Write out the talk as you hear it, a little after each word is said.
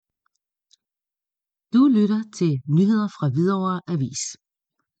Du lytter til Nyheder fra Hvidovre Avis.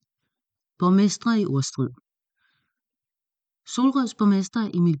 Borgmestre i ordstrid. Solrøds borgmester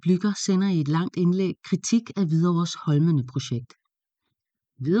Emil Blücher sender i et langt indlæg kritik af Hvidovres Holmene-projekt.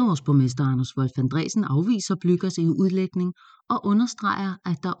 Hvidovres borgmester Wolf Andresen afviser Blüchers udlægning og understreger,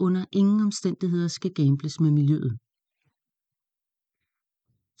 at der under ingen omstændigheder skal gambles med miljøet.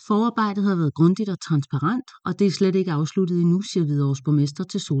 Forarbejdet har været grundigt og transparent, og det er slet ikke afsluttet endnu, siger Hvidovres borgmester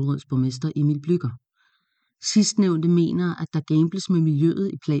til Solrøds borgmester Emil Blücher. Sidstnævnte mener, at der gambles med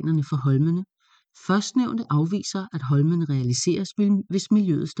miljøet i planerne for Holmene. Førstnævnte afviser, at Holmene realiseres, hvis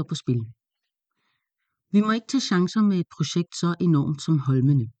miljøet står på spil. Vi må ikke tage chancer med et projekt så enormt som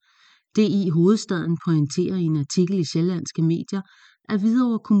Holmene. DI Hovedstaden pointerer i en artikel i sjællandske medier, at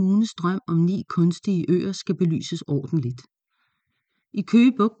Hvidovre Kommunes drøm om 9 kunstige øer skal belyses ordentligt. I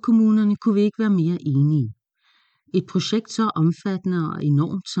Køge Bugt kommunerne kunne vi ikke være mere enige. Et projekt så omfattende og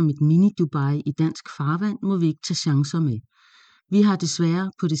enormt som et mini-Dubai i dansk farvand må vi ikke tage chancer med. Vi har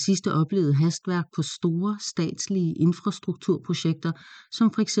desværre på det sidste oplevet hastværk på store statslige infrastrukturprojekter,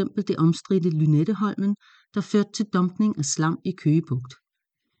 som for eksempel det omstridte Lynetteholmen, der førte til dumpning af slam i Køge Bugt.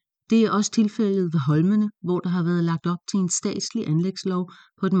 Det er også tilfældet ved Holmene, hvor der har været lagt op til en statslig anlægslov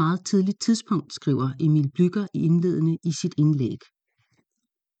på et meget tidligt tidspunkt, skriver Emil Blücher i indledende i sit indlæg.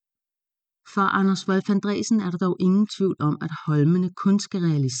 For Wolf Andresen er der dog ingen tvivl om, at Holmene kun skal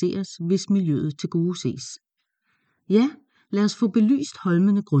realiseres, hvis miljøet tilgodeses. Ja, lad os få belyst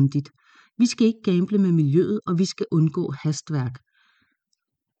Holmene grundigt. Vi skal ikke gamble med miljøet, og vi skal undgå hastværk.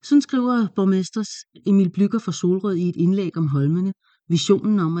 Sådan skriver borgmester Emil Blücher fra Solrød i et indlæg om Holmene,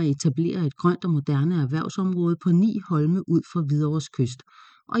 visionen om at etablere et grønt og moderne erhvervsområde på 9 holme ud for Hvidovres kyst.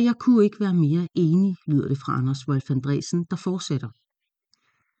 Og jeg kunne ikke være mere enig, lyder det fra Wolf Andresen, der fortsætter.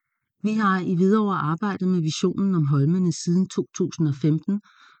 Vi har i Hvidovre arbejdet med visionen om Holmene siden 2015,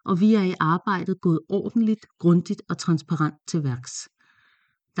 og vi er i arbejdet gået ordentligt, grundigt og transparent til værks.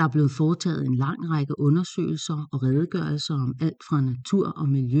 Der er blevet foretaget en lang række undersøgelser og redegørelser om alt fra natur og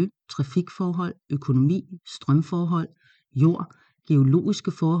miljø, trafikforhold, økonomi, strømforhold, jord,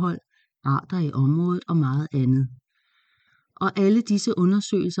 geologiske forhold, arter i området og meget andet. Og alle disse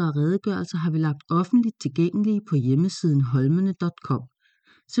undersøgelser og redegørelser har vi lagt offentligt tilgængelige på hjemmesiden holmene.com.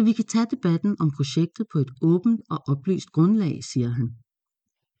 Så vi kan tage debatten om projektet på et åbent og oplyst grundlag, siger han.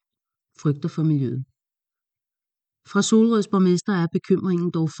 Frygter for miljøet. Fra Solrøds borgmester er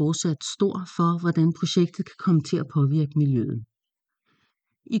bekymringen dog fortsat stor for, hvordan projektet kan komme til at påvirke miljøet.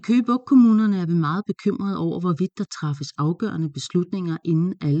 I Køge Bugt kommunerne er vi meget bekymrede over, hvorvidt der træffes afgørende beslutninger,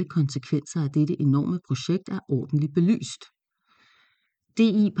 inden alle konsekvenser af dette enorme projekt er ordentligt belyst.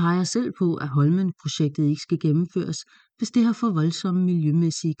 DI peger selv på, at Holmen-projektet ikke skal gennemføres, hvis det har for voldsomme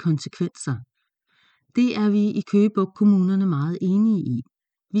miljømæssige konsekvenser. Det er vi i Køge Bugt kommunerne meget enige i.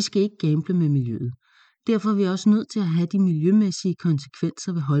 Vi skal ikke gamble med miljøet. Derfor er vi også nødt til at have de miljømæssige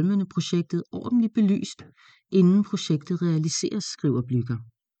konsekvenser ved Holmene-projektet ordentligt belyst, inden projektet realiseres, skriver Blücher.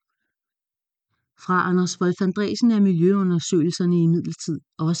 Fra Wolf Andresen er miljøundersøgelserne imidlertid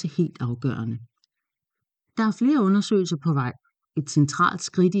også helt afgørende. Der er flere undersøgelser på vej. Et centralt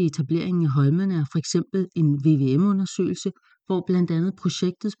skridt i etableringen af Holmene er for eksempel en VVM-undersøgelse, hvor blandt andet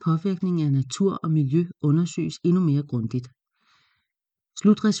projektets påvirkning af natur og miljø undersøges endnu mere grundigt.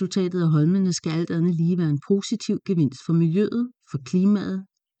 Slutresultatet af Holmene skal alt andet lige være en positiv gevinst for miljøet, for klimaet,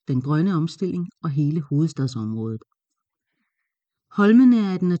 den grønne omstilling og hele hovedstadsområdet. Holmene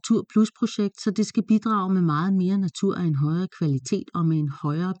er et Natur Plus-projekt, så det skal bidrage med meget mere natur af en højere kvalitet og med en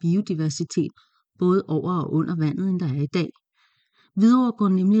højere biodiversitet, både over og under vandet, end der er i dag. Hvidovre går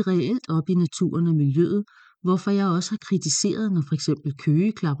nemlig reelt op i naturen og miljøet, hvorfor jeg også har kritiseret, når f.eks.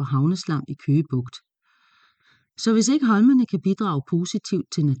 Køge klapper havneslam i Køge Bugt. Så hvis ikke Holmene kan bidrage positivt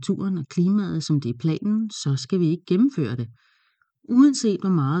til naturen og klimaet, som det er planen, så skal vi ikke gennemføre det. Uanset hvor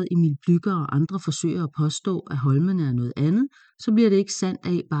meget Emil Blücher og andre forsøger at påstå, at Holmene er noget andet, så bliver det ikke sandt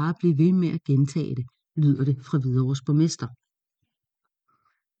af bare at blive ved med at gentage det, lyder det fra Hvidovres borgmester.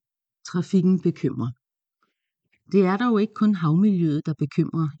 Trafikken bekymrer. Det er dog ikke kun havmiljøet, der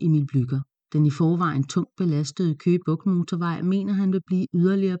bekymrer Emil Blücher. Den i forvejen tungt belastede Køge Bugt motorvej mener han vil blive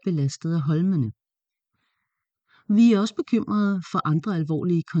yderligere belastet af Holmene. Vi er også bekymrede for andre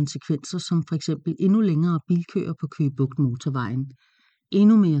alvorlige konsekvenser, som for eksempel endnu længere bilkøer på Køge Bugt motorvejen,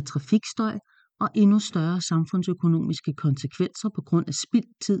 endnu mere trafikstøj og endnu større samfundsøkonomiske konsekvenser på grund af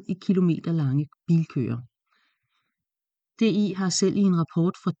spildt tid i kilometerlange bilkøer. DI har selv i en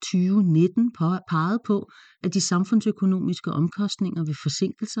rapport fra 2019 peget på, at de samfundsøkonomiske omkostninger ved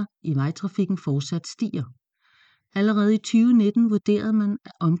forsinkelser i vejtrafikken fortsat stiger. Allerede i 2019 vurderede man,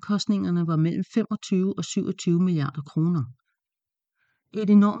 at omkostningerne var mellem 25 og 27 milliarder kroner. Et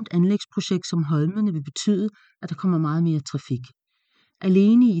enormt anlægsprojekt som Holmene vil betyde, at der kommer meget mere trafik.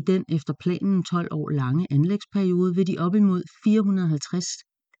 Alene i den efter planen 12 år lange anlægsperiode vil de op imod 450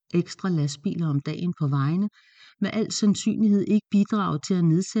 ekstra lastbiler om dagen på vejene med al sandsynlighed ikke bidrage til at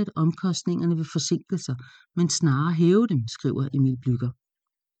nedsætte omkostningerne ved forsinkelser, men snarere hæve dem, skriver Emil Blücher.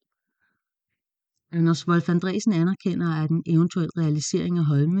 Wolf Andresen anerkender, at en eventuel realisering af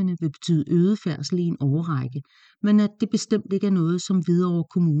Holmene vil betyde øget færdsel i en årrække, men at det bestemt ikke er noget, som Hvidovre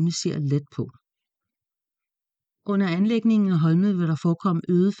Kommune ser let på. Under anlægningen af Holmene vil der forekomme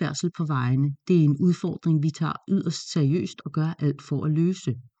øget færdsel på vejene. Det er en udfordring, vi tager yderst seriøst og gør alt for at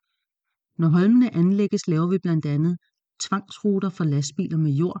løse. Når Holmene anlægges, laver vi blandt andet tvangsruter for lastbiler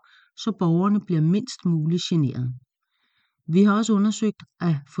med jord, så borgerne bliver mindst muligt generet. Vi har også undersøgt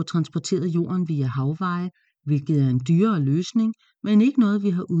at få transporteret jorden via havveje, hvilket er en dyrere løsning, men ikke noget, vi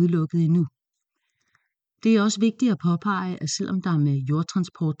har udelukket endnu. Det er også vigtigt at påpege, at selvom der med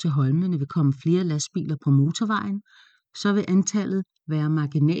jordtransport til Holmene vil komme flere lastbiler på motorvejen, så vil antallet være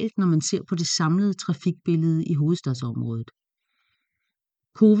marginalt, når man ser på det samlede trafikbillede i hovedstadsområdet.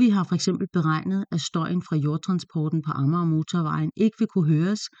 COVI har for eksempel beregnet, at støjen fra jordtransporten på Amager-motorvejen ikke vil kunne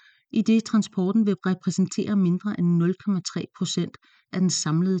høres, i det transporten vil repræsentere mindre end 0,3% af den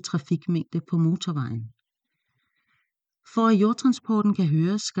samlede trafikmængde på motorvejen. For at jordtransporten kan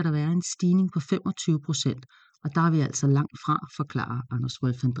høres, skal der være en stigning på 25%, og der er vi altså langt fra, forklarer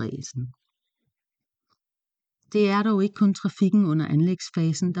Wolf Andresen. Det er dog ikke kun trafikken under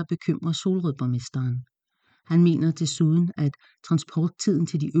anlægsfasen, der bekymrer Solrøds-borgmesteren. Han mener desuden, at transporttiden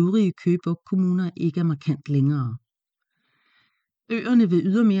til de øvrige Køge-Bugt-kommuner ikke er markant længere. Øerne vil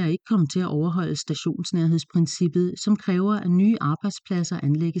ydermere ikke komme til at overholde stationsnærhedsprincippet, som kræver, at nye arbejdspladser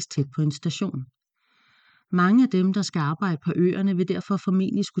anlægges tæt på en station. Mange af dem, der skal arbejde på øerne, vil derfor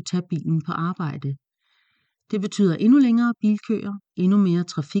formentlig skulle tage bilen på arbejde. Det betyder endnu længere bilkøer, endnu mere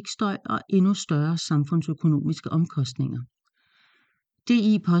trafikstøj og endnu større samfundsøkonomiske omkostninger.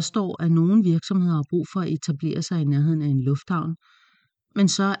 DI påstår, at nogle virksomheder har brug for at etablere sig i nærheden af en lufthavn, men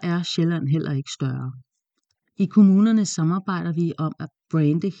så er Sjælland heller ikke større. I kommunerne samarbejder vi om at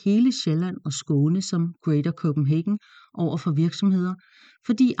brande hele Sjælland og Skåne som Greater Copenhagen over for virksomheder,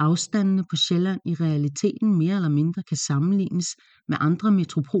 fordi afstandene på Sjælland i realiteten mere eller mindre kan sammenlignes med andre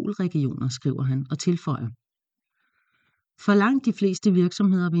metropolregioner, skriver han og tilføjer. For langt de fleste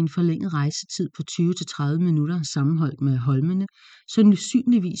virksomheder vil en forlænget rejsetid på 20-30 minutter sammenholdt med Holmene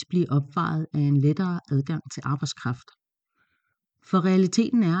sandsynligvis blive opvejet af en lettere adgang til arbejdskraft. For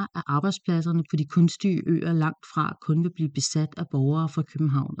realiteten er, at arbejdspladserne på de kunstige øer langt fra kun vil blive besat af borgere fra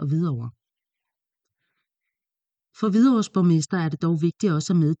København og Hvidovre. For Hvidovres borgmester er det dog vigtigt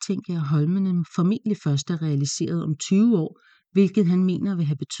også at medtænke, at Holmene formentlig først er realiseret om 20 år, hvilket han mener vil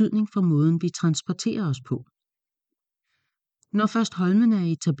have betydning for måden, vi transporterer os på. Når først Holmene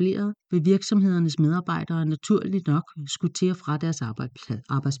er etableret, vil virksomhedernes medarbejdere naturligt nok skulle til og fra deres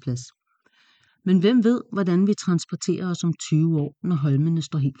arbejdsplads. Men hvem ved, hvordan vi transporterer os om 20 år, når Holmene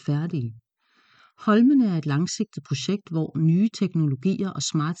står helt færdige? Holmene er et langsigtet projekt, hvor nye teknologier og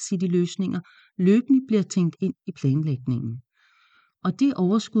smart city-løsninger løbende bliver tænkt ind i planlægningen. Og det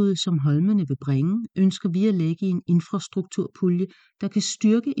overskud, som Holmene vil bringe, ønsker vi at lægge i en infrastrukturpulje, der kan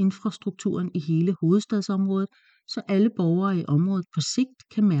styrke infrastrukturen i hele hovedstadsområdet, så alle borgere i området på sigt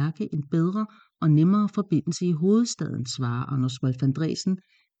kan mærke en bedre og nemmere forbindelse i hovedstaden, svarer Wolf Andresen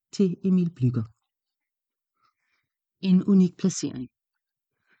til Emil Blücher. En unik placering.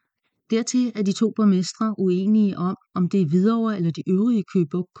 Dertil er de to borgmestre uenige om det er Hvidovre eller de øvrige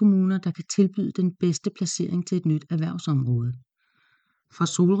Køge-Bugt-kommuner, der kan tilbyde den bedste placering til et nyt erhvervsområde. Fra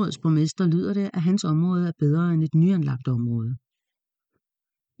Solrøds borgmester lyder det, at hans område er bedre end et nyanlagt område.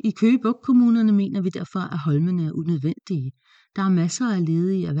 I Køge-Bugt-kommunerne mener vi derfor, at Holmene er unødvendige. Der er masser af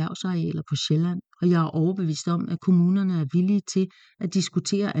ledige erhvervsarealer på Sjælland, og jeg er overbevist om, at kommunerne er villige til at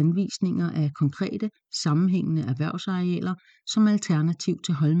diskutere anvisninger af konkrete, sammenhængende erhvervsarealer som alternativ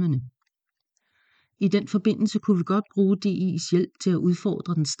til Holmene. I den forbindelse kunne vi godt bruge DI's hjælp til at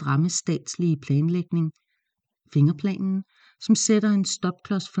udfordre den stramme statslige planlægning, fingerplanen, som sætter en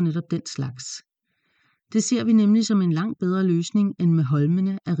stopklods for netop den slags. Det ser vi nemlig som en langt bedre løsning end med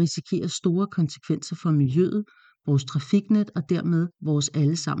Holmene at risikere store konsekvenser for miljøet, vores trafiknet og dermed vores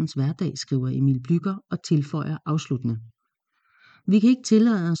allesammens hverdag, skriver Emil Blücher og tilføjer afsluttende. Vi kan ikke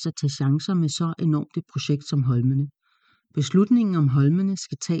tillade os at tage chancer med så enormt et projekt som Holmene. Beslutningen om Holmene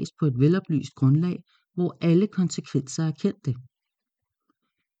skal tages på et veloplyst grundlag, hvor alle konsekvenser er kendte.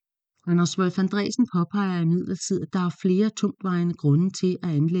 Wolf Andresen påpeger imidlertid, at der er flere tungtvejende grunde til at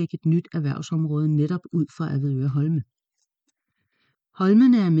anlægge et nyt erhvervsområde netop ud for Avedøre Holme.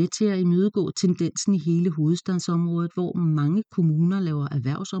 Holmene er med til at imødegå tendensen i hele hovedstadsområdet, hvor mange kommuner laver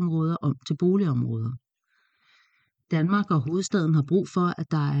erhvervsområder om til boligområder. Danmark og hovedstaden har brug for,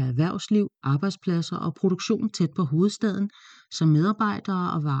 at der er erhvervsliv, arbejdspladser og produktion tæt på hovedstaden, så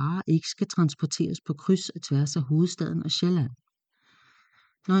medarbejdere og varer ikke skal transporteres på kryds og tværs af hovedstaden og Sjælland.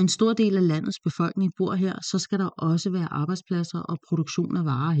 Når en stor del af landets befolkning bor her, så skal der også være arbejdspladser og produktion af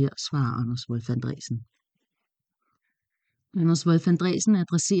varer her, svarer Anders Wolf Andresen. Anders Wolf Andresen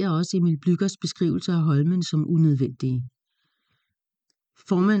adresserer også Emil Blüchers beskrivelse af Holmene som unødvendige.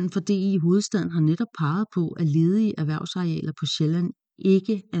 Formanden for DI i hovedstaden har netop peget på, at ledige erhvervsarealer på Sjælland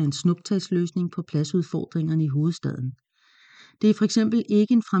ikke er en snuptagsløsning på pladsudfordringerne i hovedstaden. Det er for eksempel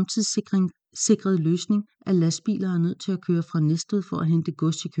ikke en fremtidssikret løsning, at lastbiler er nødt til at køre fra Næstved for at hente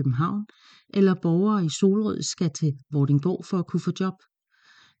gods i København, eller borgere i Solrøds skal til Vordingborg for at kunne få job.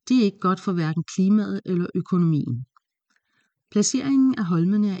 Det er ikke godt for hverken klimaet eller økonomien. Placeringen af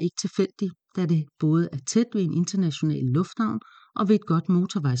Holmene er ikke tilfældig, da det både er tæt ved en international lufthavn og ved et godt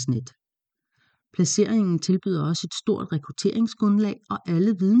motorvejsnet. Placeringen tilbyder også et stort rekrutteringsgrundlag og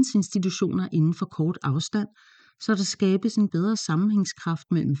alle vidensinstitutioner inden for kort afstand, så der skabes en bedre sammenhængskraft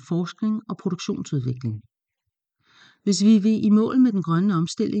mellem forskning og produktionsudvikling. Hvis vi vil i mål med den grønne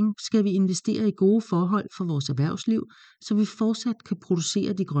omstilling, skal vi investere i gode forhold for vores erhvervsliv, så vi fortsat kan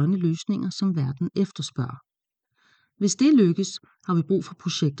producere de grønne løsninger, som verden efterspørger. Hvis det lykkes, har vi brug for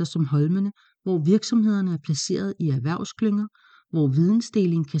projekter som Holmene, hvor virksomhederne er placeret i erhvervsklynger, hvor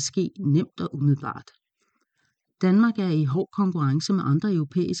vidensdeling kan ske nemt og umiddelbart. Danmark er i hård konkurrence med andre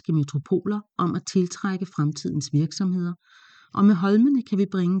europæiske metropoler om at tiltrække fremtidens virksomheder, og med Holmene kan vi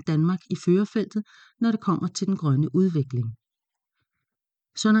bringe Danmark i førerfeltet, når det kommer til den grønne udvikling.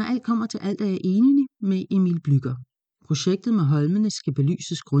 Så når alt kommer til alt, er jeg enig med Emil Blücher. Projektet med Holmene skal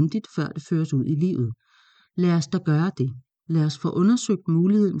belyses grundigt, før det føres ud i livet. Lad os da gøre det. Lad os få undersøgt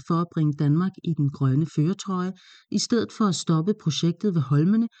muligheden for at bringe Danmark i den grønne førertrøje, i stedet for at stoppe projektet ved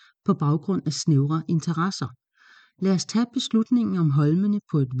Holmene på baggrund af snævre interesser. Lad os tage beslutningen om Holmene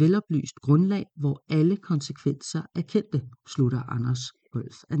på et veloplyst grundlag, hvor alle konsekvenser er kendte, slutter Anders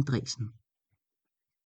Wolf Andresen.